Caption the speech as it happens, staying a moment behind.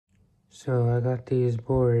So I got these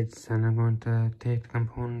boards and I'm going to take the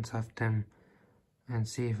components off them and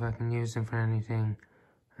see if I can use them for anything.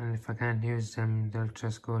 And if I can't use them, they'll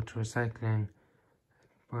just go to recycling.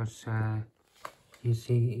 But you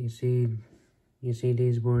see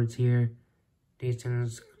these boards here,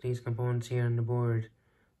 these components here on the board.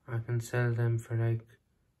 I can sell them for like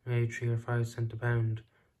maybe 3 or 5 cents a pound,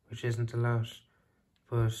 which isn't a lot,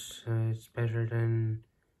 but it's better than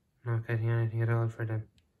not getting anything at all for them.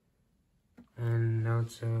 And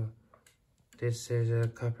also, this is a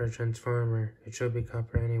copper transformer. It should be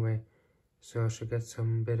copper anyway, so I should get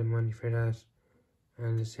some bit of money for that.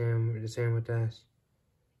 And the same with that.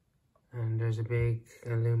 And there's a big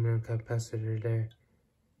aluminum capacitor there.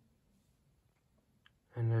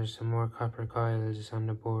 And there's some more copper coils on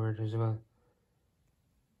the board as well.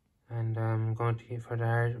 And I'm going to for the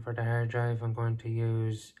hard drive. I'm going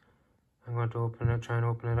to try and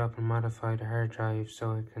open it up and modify the hard drive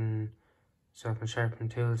so I can sharpen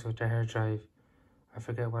tools with the hard drive. I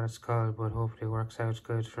forget what it's called, but hopefully it works out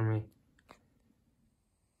good for me.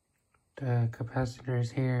 The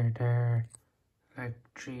capacitors here, they're like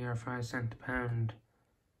 3 or 5 cents a pound,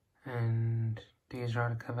 and these are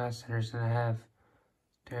the capacitors that I have.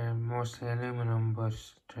 They're mostly aluminum, but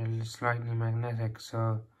they're slightly magnetic,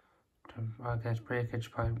 so I'll get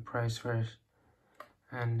breakage price for it.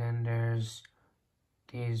 And then there's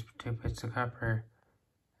these 2 bits of copper,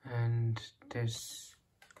 and this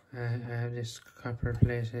copper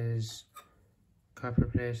plated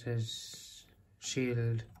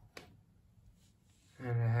shield,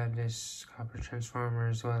 and I have this copper transformer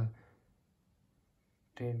as well.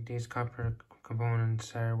 These copper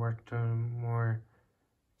components are worth a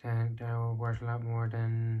lot more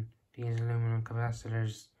than these aluminum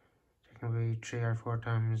capacitors. They can be 3 or 4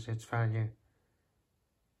 times its value.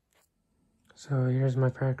 So here's my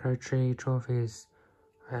Far Cry 3 trophies.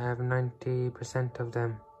 I have 90% of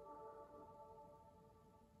them.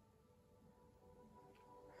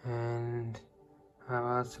 And I've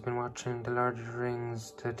also been watching The Lord of the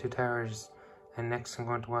Rings, The Two Towers, and next I'm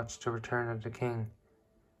going to watch The Return of the King.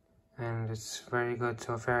 And it's very good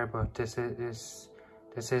so far, but this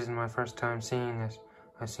isn't my first time seeing it.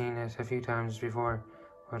 I've seen it a few times before,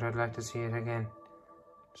 but I'd like to see it again.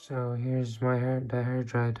 So here's the hard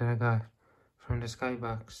drive that I got from the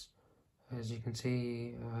Skybox. As you can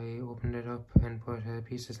see, I opened it up and put a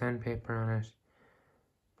piece of sandpaper on it,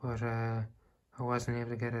 but I wasn't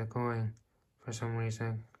able to get it going for some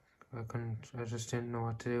reason. I just didn't know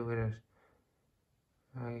what to do with it.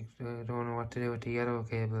 I don't know what to do with the yellow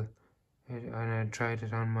cable, and I tried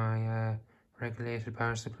it on my regulated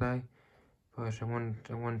power supply, but it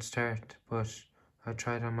wouldn't start. But I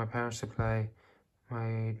tried on my power supply,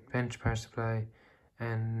 my bench power supply,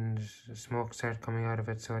 and smoke started coming out of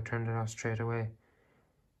it, so I turned it off straight away.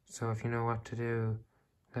 So if you know what to do,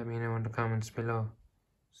 let me know in the comments below.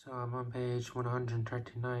 So I'm on page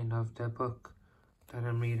 139 of the book that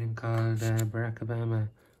I'm reading called Barack Obama,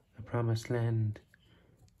 The Promised Land.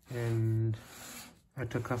 And I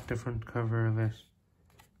took off the front cover of it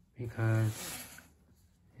because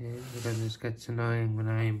it gets annoying when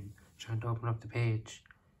I'm trying to open up the page.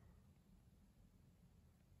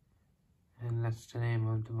 And that's the name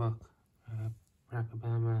of the book, Barack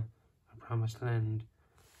Obama, The Promised Land,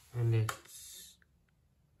 and it's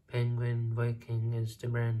Penguin Viking is the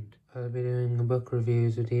brand. I'll be doing book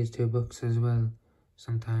reviews of these 2 books as well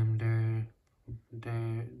sometime.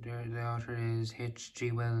 The author is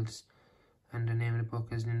H.G. Wells, and the name of the book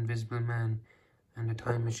is The Invisible Man and The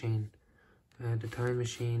Time Machine. The Time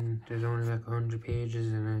Machine, there's only like 100 pages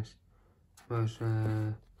in it, but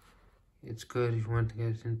it's good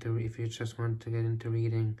if you just want to get into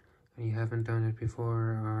reading and you haven't done it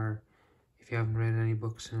before, or if you haven't read any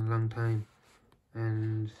books in a long time.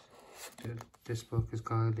 And this book is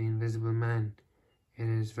called The Invisible Man. It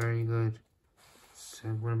is very good. It's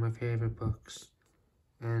one of my favorite books,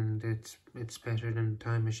 and it's better than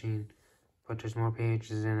Time Machine, but there's more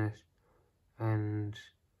pages in it, and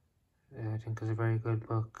I think it's a very good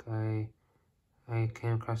book. I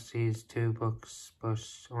came across these 2 books, but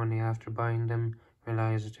only after buying them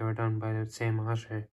realised that they were done by the same author.